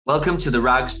Welcome to the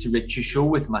Rags to Riches show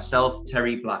with myself,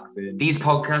 Terry Blackburn. These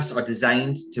podcasts are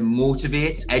designed to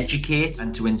motivate, educate,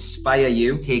 and to inspire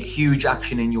you to take huge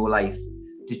action in your life,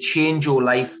 to change your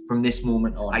life from this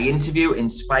moment on. I interview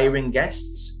inspiring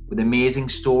guests with amazing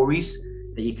stories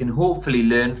that you can hopefully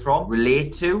learn from,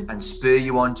 relate to, and spur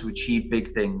you on to achieve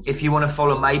big things. If you want to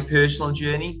follow my personal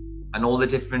journey and all the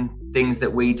different things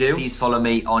that we do, please follow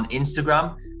me on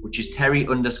Instagram, which is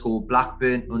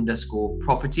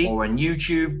Terry_Blackburn_property, or on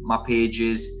YouTube, my page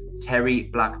is Terry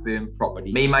Blackburn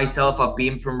Property. Me, myself, I've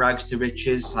been from rags to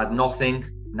riches. I've had nothing.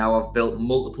 Now I've built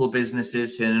multiple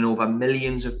businesses, turning over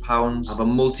millions of pounds. I have a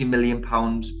multi-million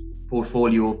pound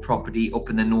portfolio of property up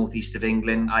in the northeast of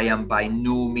England. I am by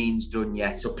no means done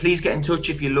yet. So please get in touch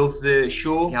if you love the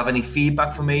show. If you have any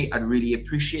feedback for me, I'd really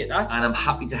appreciate that. And I'm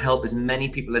happy to help as many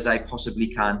people as I possibly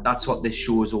can. That's what this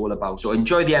show is all about. So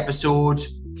enjoy the episode.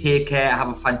 Take care. Have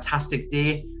a fantastic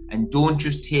day. And don't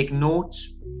just take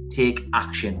notes, take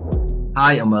action.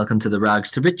 Hi, and welcome to the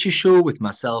Rags to Riches show with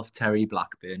myself, Terry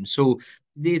Blackburn. So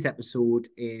today's episode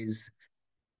is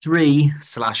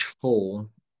 3/4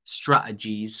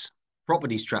 strategies,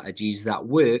 property strategies that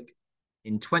work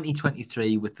in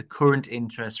 2023 with the current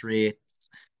interest rates,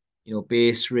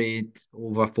 base rate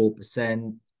over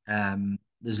 4%.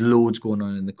 There's loads going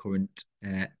on in the current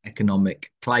economic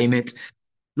climate,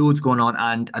 loads going on.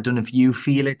 And I don't know if you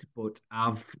feel it, but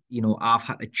I've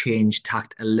had to change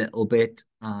tact a little bit.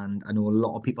 And I know a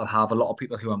lot of people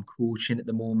who I'm coaching at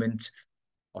the moment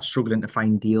are struggling to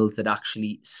find deals that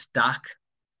actually stack,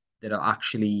 that are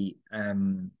actually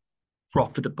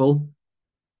profitable,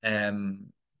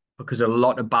 because a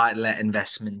lot of buy-to-let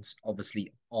investments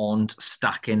obviously aren't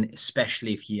stacking,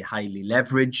 especially if you're highly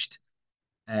leveraged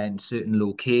and certain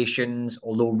locations.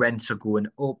 Although rents are going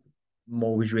up,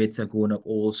 mortgage rates are going up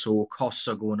also, costs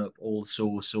are going up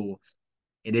also. So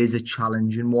it is a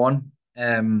challenging one.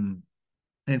 And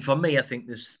for me, I think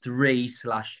there's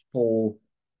 3/4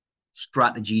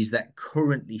 strategies that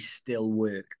currently still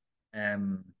work.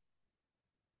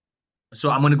 So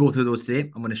I'm going to go through those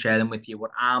today. I'm going to share them with you,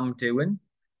 what I'm doing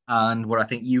and what I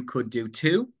think you could do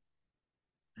too,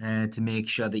 to make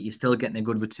sure that you're still getting a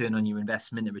good return on your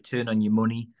investment, a return on your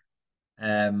money,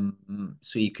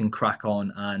 so you can crack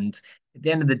on. And at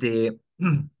the end of the day,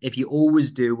 if you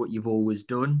always do what you've always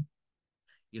done,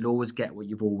 you'll always get what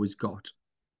you've always got.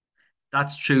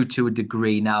 That's true to a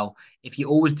degree. Now, if you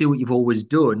always do what you've always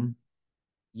done,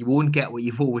 you won't get what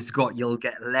you've always got. You'll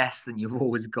get less than you've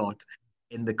always got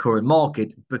in the current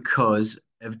market because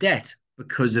of debt,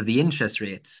 because of the interest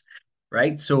rates,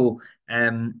 right? So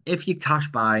if you're cash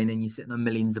buying and you're sitting on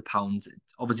millions of pounds,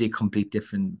 it's obviously a complete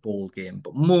different ball game.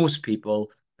 But most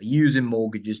people are using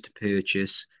mortgages to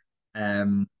purchase,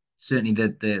 certainly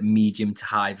the medium to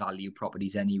high value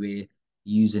properties anyway,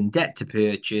 using debt to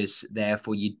purchase.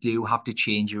 Therefore, you do have to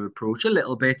change your approach a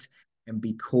little bit and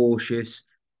be cautious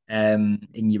in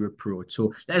your approach.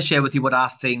 So let's share with you what I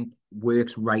think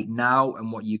works right now and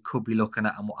what you could be looking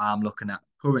at and what I'm looking at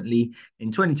currently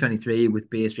in 2023, with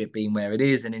base rate being where it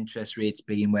is and interest rates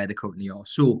being where they currently are.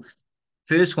 So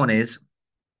first one is,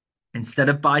 instead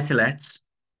of buy-to-lets,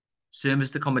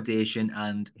 serviced accommodation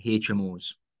and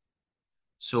HMOs.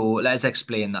 So let's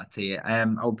explain that to you.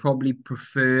 I would probably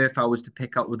prefer, if I was to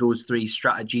pick out with those three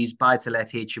strategies,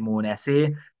 buy-to-let, HMO and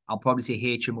SA, I'll probably say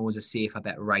HMO is a safer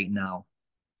bet right now.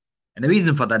 And the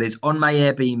reason for that is, on my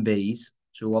Airbnbs,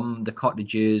 so on the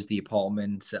cottages, the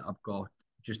apartments that I've got,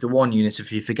 just the one unit. So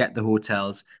if you forget the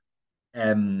hotels,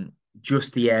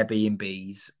 just the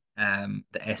Airbnbs,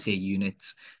 the SA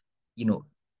units,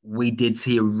 we did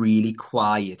see a really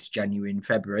quiet January and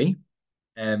February,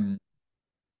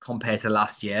 compared to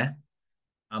last year.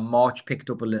 And March picked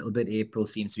up a little bit. April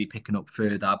seems to be picking up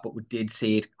further, but we did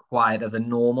see it quieter than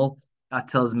normal. That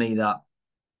tells me that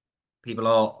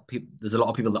there's a lot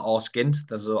of people that are skint.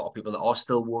 There's a lot of people that are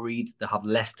still worried. They have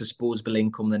less disposable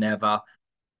income than ever.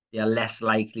 They are less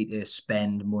likely to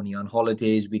spend money on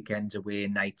holidays, weekends away,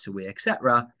 nights away,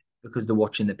 etc., because they're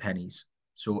watching the pennies.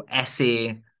 So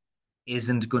SA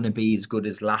isn't going to be as good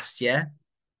as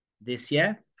this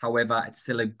year. However, it's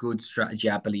still a good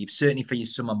strategy, I believe, certainly for your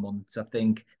summer months. I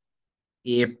think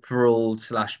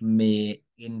April/May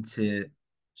into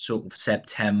sort of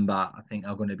September, I think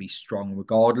are going to be strong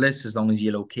regardless, as long as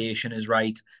your location is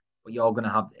right. But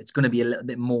it's going to be a little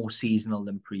bit more seasonal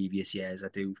than previous years, I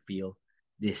do feel,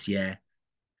 this year.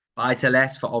 Buy to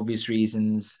let, for obvious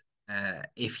reasons,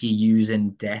 if you're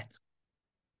using debt,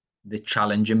 they're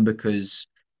challenging, because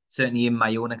certainly in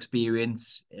my own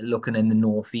experience, looking in the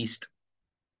Northeast,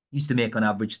 used to make on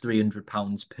average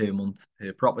 £300 per month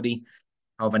per property.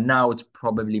 However, now it's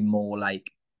probably more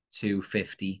like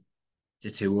 250 to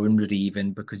 200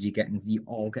 even, because you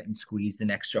are getting squeezed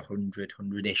an extra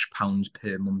 100-ish pounds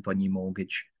per month on your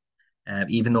mortgage.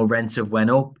 Even though rents have went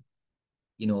up,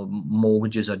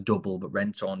 mortgages are double, but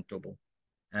rents aren't double.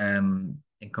 In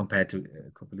compared to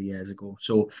a couple of years ago.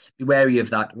 So be wary of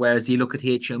that. Whereas you look at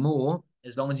HMO,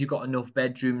 as long as you've got enough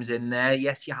bedrooms in there,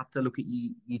 yes, you have to look at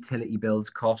utility bills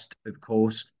cost, of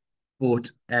course, but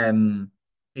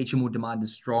HMO demand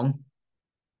is strong,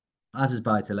 as is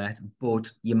buy to let,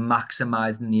 but you're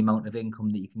maximizing the amount of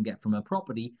income that you can get from a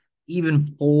property. Even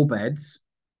four beds,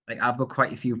 like I've got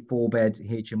quite a few four-bed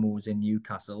HMOs in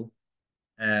Newcastle,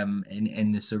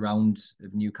 in the surrounds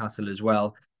of Newcastle as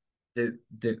well,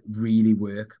 that really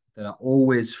work, that are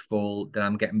always full, that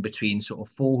I'm getting between sort of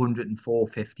 400 and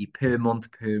 450 per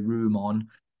month per room on,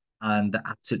 and they're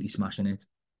absolutely smashing it.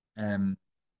 Um,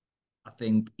 I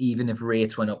think even if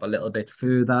rates went up a little bit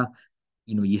further,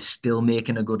 you're still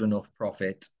making a good enough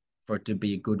profit for it to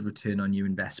be a good return on your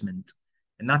investment.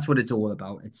 And that's what it's all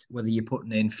about. It's whether you're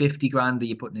putting in 50 grand or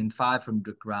you're putting in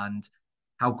 500 grand,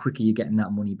 how quick are you getting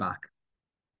that money back?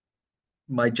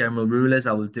 My general rule is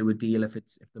I will do a deal if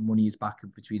the money is back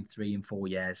in between 3 and 4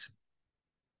 years.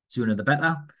 Sooner the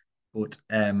better. But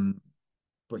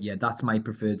yeah, that's my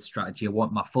preferred strategy. I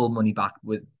want my full money back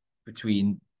with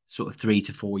between sort of 3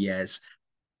 to 4 years.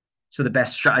 So the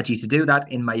best strategy to do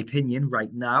that, in my opinion,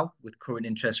 right now with current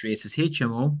interest rates is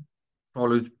HMO,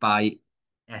 followed by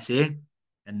SA,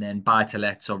 and then buy to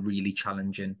lets are really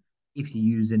challenging if you're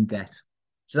using debt.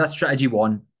 So that's strategy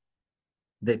one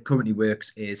that currently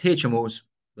works is HMOs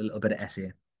with a little bit of SA.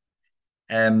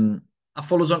 That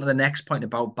follows on to the next point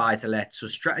about buy to let. So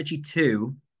strategy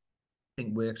two, I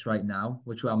think works right now,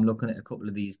 which I'm looking at a couple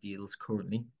of these deals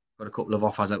currently. Got a couple of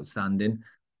offers outstanding,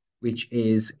 which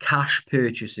is cash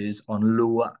purchases on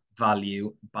lower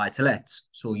value buy to lets.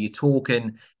 So you're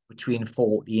talking between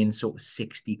 40 and sort of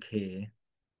 60k.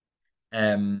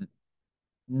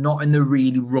 Not in the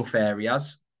really rough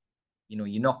areas.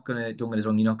 You're not gonna, don't get us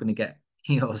wrong, you're not gonna get,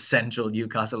 central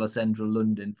Newcastle or central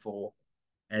London for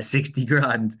 60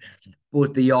 grand,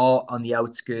 but they are on the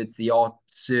outskirts. They are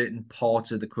certain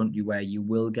parts of the country where you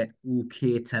will get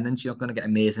okay tenants. You're not going to get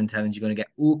amazing tenants. You're going to get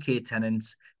okay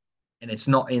tenants, and it's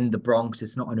not in the Bronx.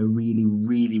 It's not in a really,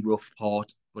 really rough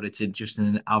part, but it's just in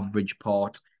an average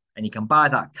part. And you can buy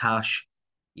that cash.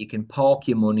 You can park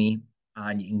your money,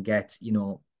 and you can get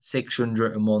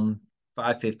 600 a month,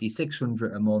 550,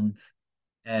 600 a month.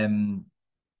 Um,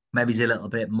 Maybe it's a little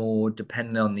bit more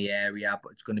depending on the area,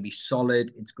 but it's going to be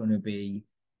solid. It's going to be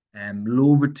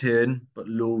low return, but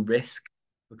low risk,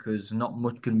 because not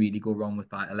much can really go wrong with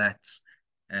buy-to-lets,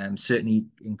 certainly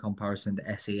in comparison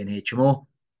to SA and HMO.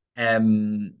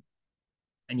 And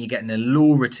you're getting a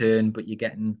low return, but you're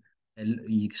getting a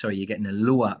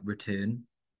lower return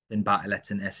than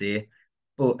buy-to-lets and SA,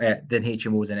 but than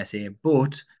HMOs and SA.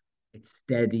 But it's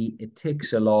steady, it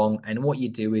ticks along, and what you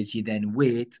do is you then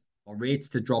wait for rates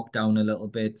to drop down a little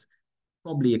bit,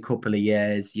 probably a couple of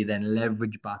years. You then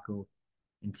leverage back up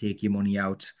and take your money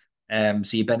out.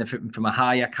 So you're benefiting from a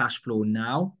higher cash flow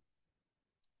now,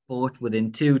 but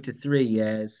within 2 to 3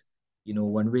 years,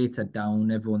 when rates are down,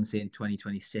 everyone's saying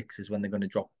 2026 is when they're going to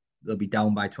drop. They'll be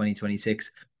down by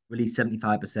 2026. Release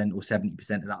 75% or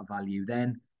 70% of that value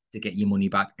then to get your money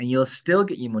back. And you'll still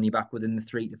get your money back within the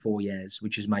 3 to 4 years,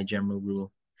 which is my general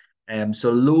rule.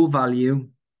 So low value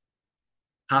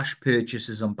cash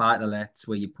purchases on buy-to-lets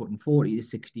where you're putting 40 to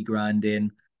 60 grand in,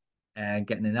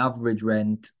 getting an average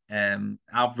rent,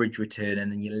 average return, and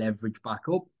then you leverage back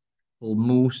up, pull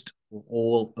most or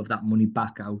all of that money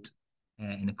back out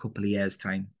in a couple of years'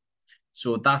 time.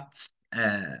 So that's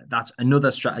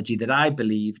another strategy that I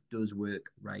believe does work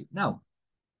right now.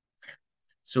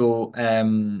 So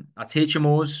that's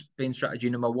HMOs being strategy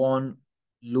number one.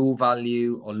 Low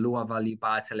value or lower value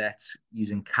buy-to-lets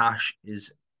using cash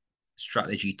is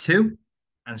strategy two.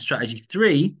 And strategy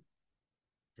three,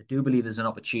 I do believe there's an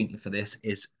opportunity for this,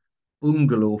 is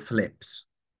bungalow flips.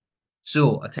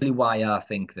 So I'll tell you why I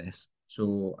think this.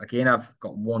 So again, I've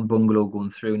got one bungalow going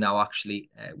through now, actually,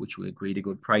 which we agreed a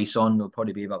good price on. There'll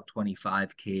probably be about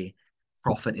 25k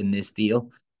profit in this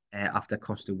deal after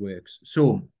cost of works.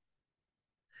 So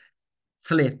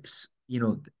flips,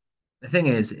 the thing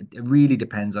is, it really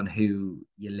depends on who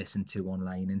you listen to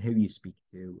online and who you speak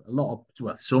to.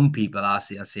 Some people are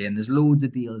saying there's loads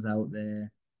of deals out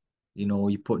there.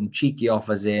 You're putting cheeky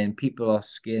offers in, people are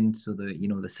skinned so that,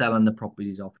 they're selling the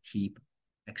properties off cheap,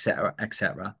 etc.,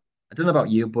 etc. I don't know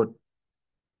about you, but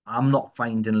I'm not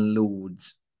finding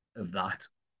loads of that.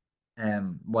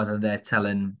 Whether they're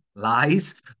telling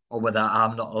lies or whether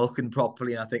I'm not looking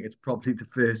properly. And I think it's probably the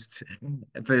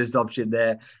first option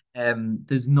there.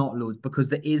 There's not loads because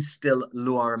there is still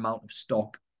lower amount of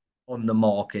stock on the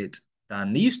market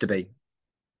than there used to be,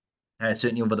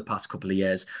 certainly over the past couple of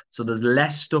years. So there's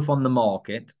less stuff on the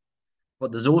market,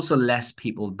 but there's also less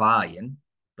people buying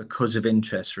because of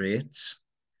interest rates.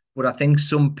 But I think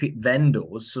some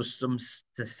vendors, so some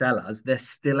sellers, they're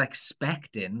still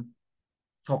expecting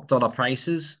top dollar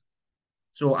prices.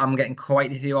 So I'm getting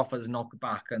quite a few offers knocked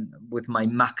back and with my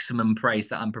maximum price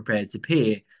that I'm prepared to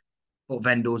pay, but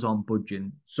vendors aren't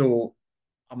budging. So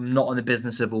I'm not in the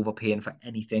business of overpaying for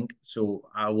anything. So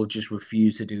I will just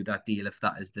refuse to do that deal if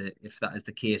that is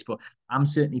the case. But I'm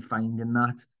certainly finding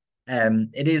that.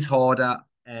 It is harder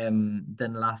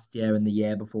than last year and the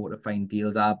year before to find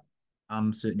deals.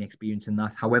 I'm certainly experiencing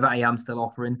that. However, I am still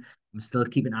offering, I'm still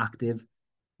keeping active.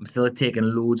 I'm still taking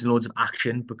loads and loads of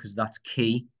action because that's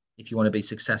key if you want to be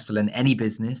successful in any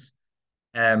business.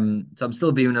 So I'm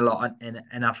still viewing a lot,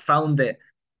 and I've found that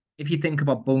if you think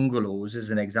about bungalows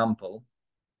as an example,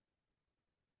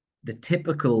 the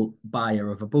typical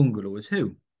buyer of a bungalow is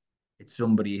who? It's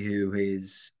somebody who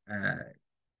is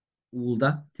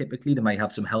older. Typically, they might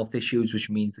have some health issues, which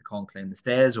means they can't climb the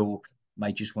stairs, or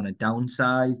might just want to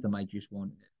downsize. They might just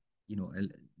want,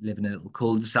 live in a little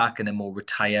cul-de-sac in a more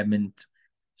retirement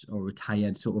or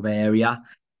retired sort of area.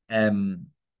 Um,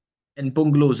 and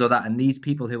bungalows are that. And these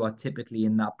people who are typically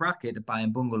in that bracket are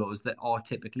buying bungalows that are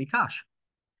typically cash.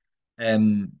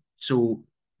 So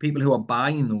people who are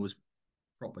buying those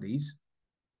properties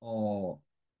are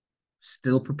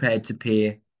still prepared to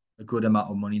pay a good amount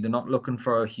of money. They're not looking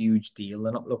for a huge deal.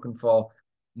 They're not looking for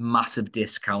massive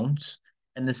discounts.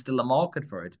 And there's still a market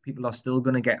for it. People are still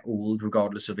going to get old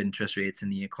regardless of interest rates in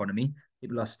the economy.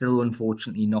 People are still,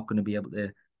 unfortunately, not going to be able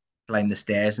to climb the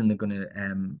stairs, and they're going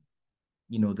to,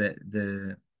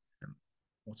 the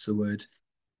what's the word?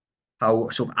 How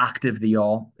sort of active they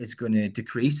are is going to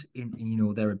decrease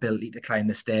in their ability to climb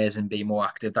the stairs and be more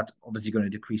active. That's obviously going to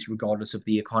decrease regardless of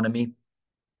the economy.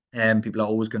 People are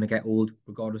always going to get old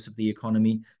regardless of the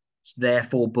economy. So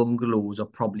therefore, bungalows are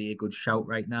probably a good shout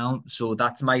right now. So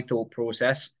that's my thought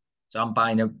process. So I'm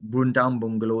buying a rundown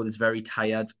bungalow that's very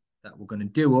tired that we're going to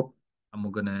do up and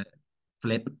we're going to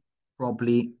flip,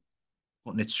 probably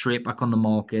putting it straight back on the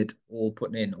market or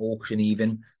putting it in auction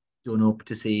even, done up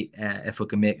to see if we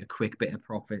can make a quick bit of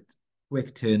profit,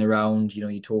 quick turnaround.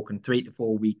 You're talking 3 to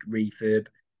 4 week refurb,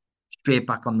 straight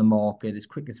back on the market as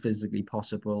quick as physically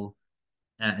possible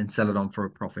and sell it on for a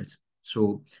profit.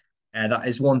 So that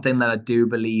is one thing that I do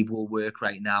believe will work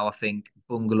right now. I think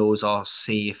bungalows are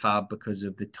safer because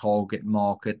of the target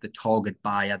market, the target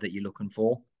buyer that you're looking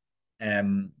for.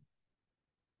 Um,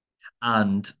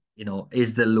 and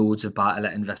is there loads of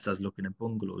buy-to-let investors looking at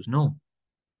bungalows? No.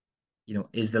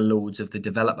 Is there loads of the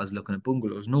developers looking at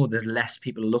bungalows? No, there's less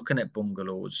people looking at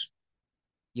bungalows.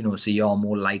 So you're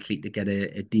more likely to get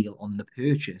a deal on the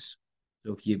purchase.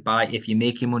 So if you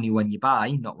make your money when you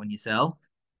buy, not when you sell,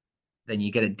 then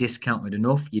you get it discounted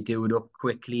enough, you do it up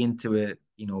quickly into a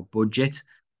budget,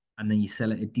 and then you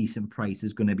sell at a decent price.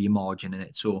 There's going to be a margin in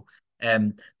it. So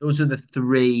those are the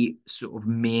three sort of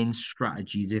main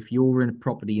strategies. If you're a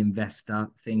property investor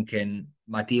thinking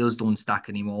my deals don't stack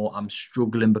anymore, I'm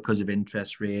struggling because of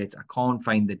interest rates, I can't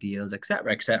find the deals,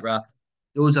 etc., etc.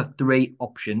 Those are three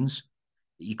options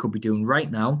that you could be doing right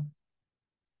now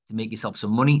to make yourself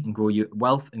some money and grow your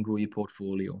wealth and grow your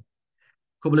portfolio.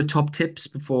 Couple of top tips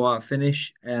before I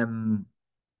finish.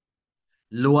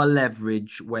 Lower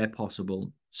leverage where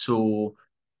possible. So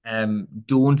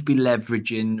don't be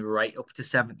leveraging right up to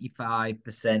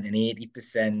 75% and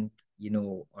 80%,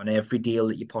 on every deal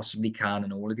that you possibly can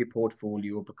and all of your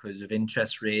portfolio because of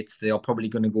interest rates. They are probably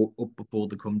going to go up before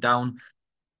they come down.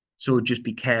 So just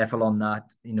be careful on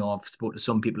that. I've spoken to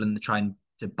some people and they're trying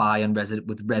to buy on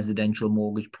with residential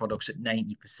mortgage products at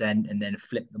 90% and then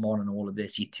flip them on and all of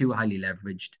this. You're too highly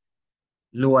leveraged.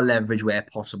 Lower leverage where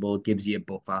possible gives you a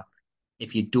buffer.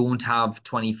 If you don't have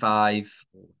 25,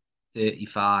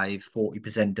 35,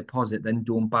 40% deposit, then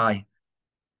don't buy.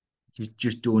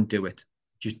 Just don't do it.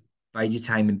 Just bide your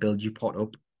time and build your pot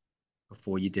up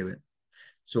before you do it.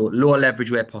 So lower leverage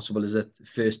where possible is a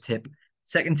first tip.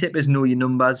 Second tip is know your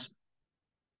numbers.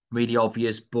 Really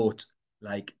obvious, but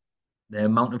like the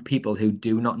amount of people who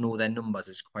do not know their numbers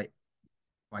is quite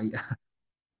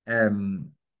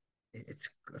um it's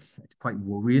it's quite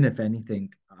worrying. If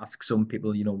anything, ask some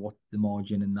people, what the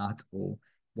margin in that, or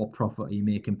what profit are you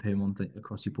making per month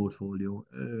across your portfolio.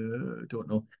 Don't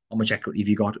know. How much equity have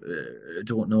you got?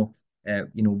 Don't know.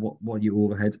 What are your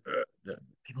overheads?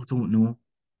 People don't know.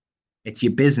 It's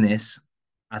your business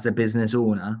as a business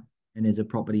owner. and as a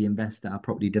property investor, a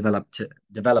property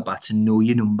developer to know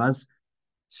your numbers.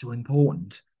 So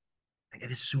important. Like,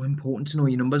 it is so important to know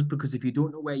your numbers because if you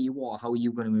don't know where you are, how are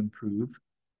you going to improve?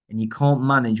 And you can't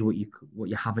manage what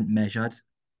you haven't measured.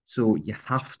 So you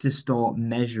have to start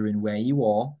measuring where you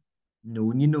are,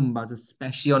 knowing your numbers,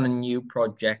 especially on a new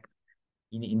project.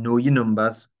 You need to know your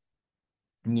numbers,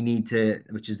 and you need to,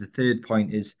 which is the third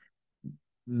point, is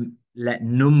let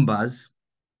numbers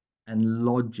and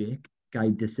logic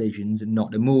guide decisions and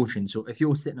not emotion. So if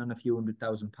you're sitting on a few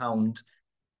 £100,000,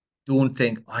 don't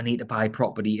think, "Oh, I need to buy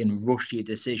property," and rush your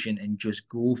decision and just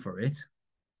go for it.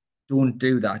 Don't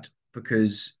do that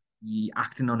because you're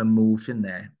acting on emotion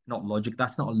there, not logic.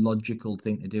 That's not a logical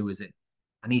thing to do, is it?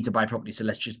 I need to buy property, so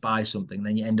let's just buy something.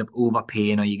 Then you end up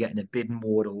overpaying, or you get in a bidding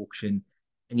war at auction,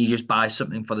 and you just buy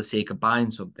something for the sake of buying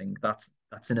something. That's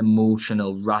an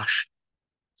emotional, rash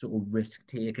sort of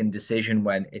risk-taking decision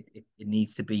when it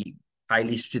needs to be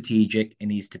highly strategic, it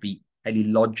needs to be highly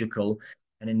logical,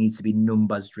 and it needs to be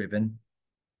numbers driven.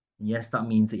 And yes, that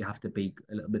means that you have to be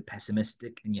a little bit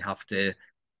pessimistic and you have to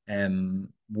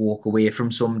walk away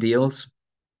from some deals,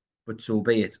 but so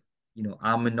be it.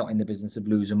 I'm not in the business of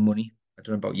losing money. I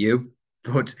don't know about you,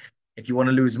 but if you want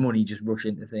to lose money, just rush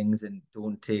into things and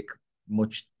don't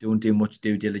do much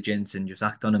due diligence and just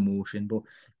act on emotion. But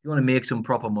if you want to make some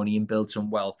proper money and build some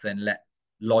wealth, then let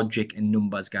logic and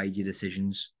numbers guide your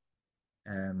decisions.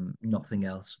 Nothing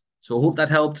else. So I hope that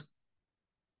helped.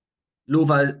 Low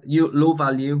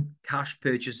value cash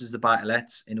purchases of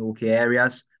buy-to-lets in OK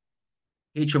areas,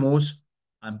 HMOs,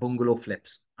 and bungalow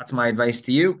flips. That's my advice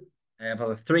to you. I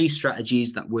have 3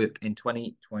 strategies that work in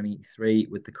 2023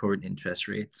 with the current interest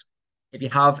rates. If you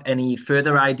have any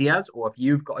further ideas, or if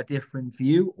you've got a different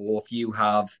view, or if you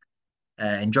have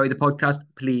enjoyed the podcast,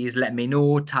 please let me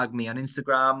know. Tag me on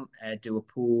Instagram, do a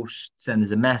post, send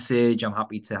us a message. I'm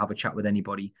happy to have a chat with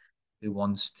anybody who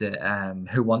wants to,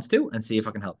 and see if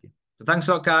I can help you. So thanks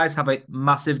a lot, guys. Have a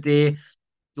massive day.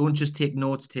 Don't just take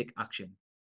notes, take action.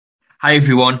 Hi,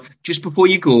 everyone. Just before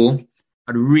you go,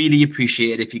 I'd really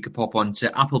appreciate it if you could pop onto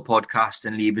Apple Podcasts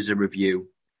and leave us a review.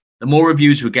 The more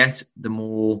reviews we get, the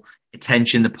more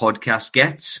attention the podcast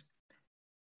gets.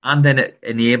 And then it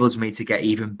enables me to get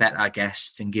even better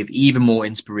guests and give even more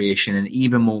inspiration and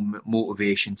even more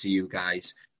motivation to you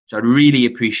guys. So I'd really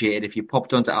appreciate it if you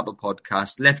popped onto Apple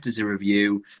Podcasts, left us a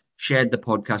review, shared the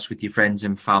podcast with your friends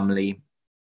and family,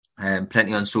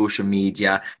 plenty on social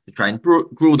media to try and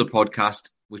grow the podcast,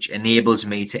 which enables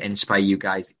me to inspire you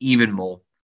guys even more.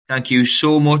 Thank you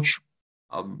so much.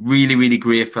 I'm really, really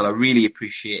grateful. I really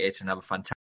appreciate it and have a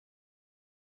fantastic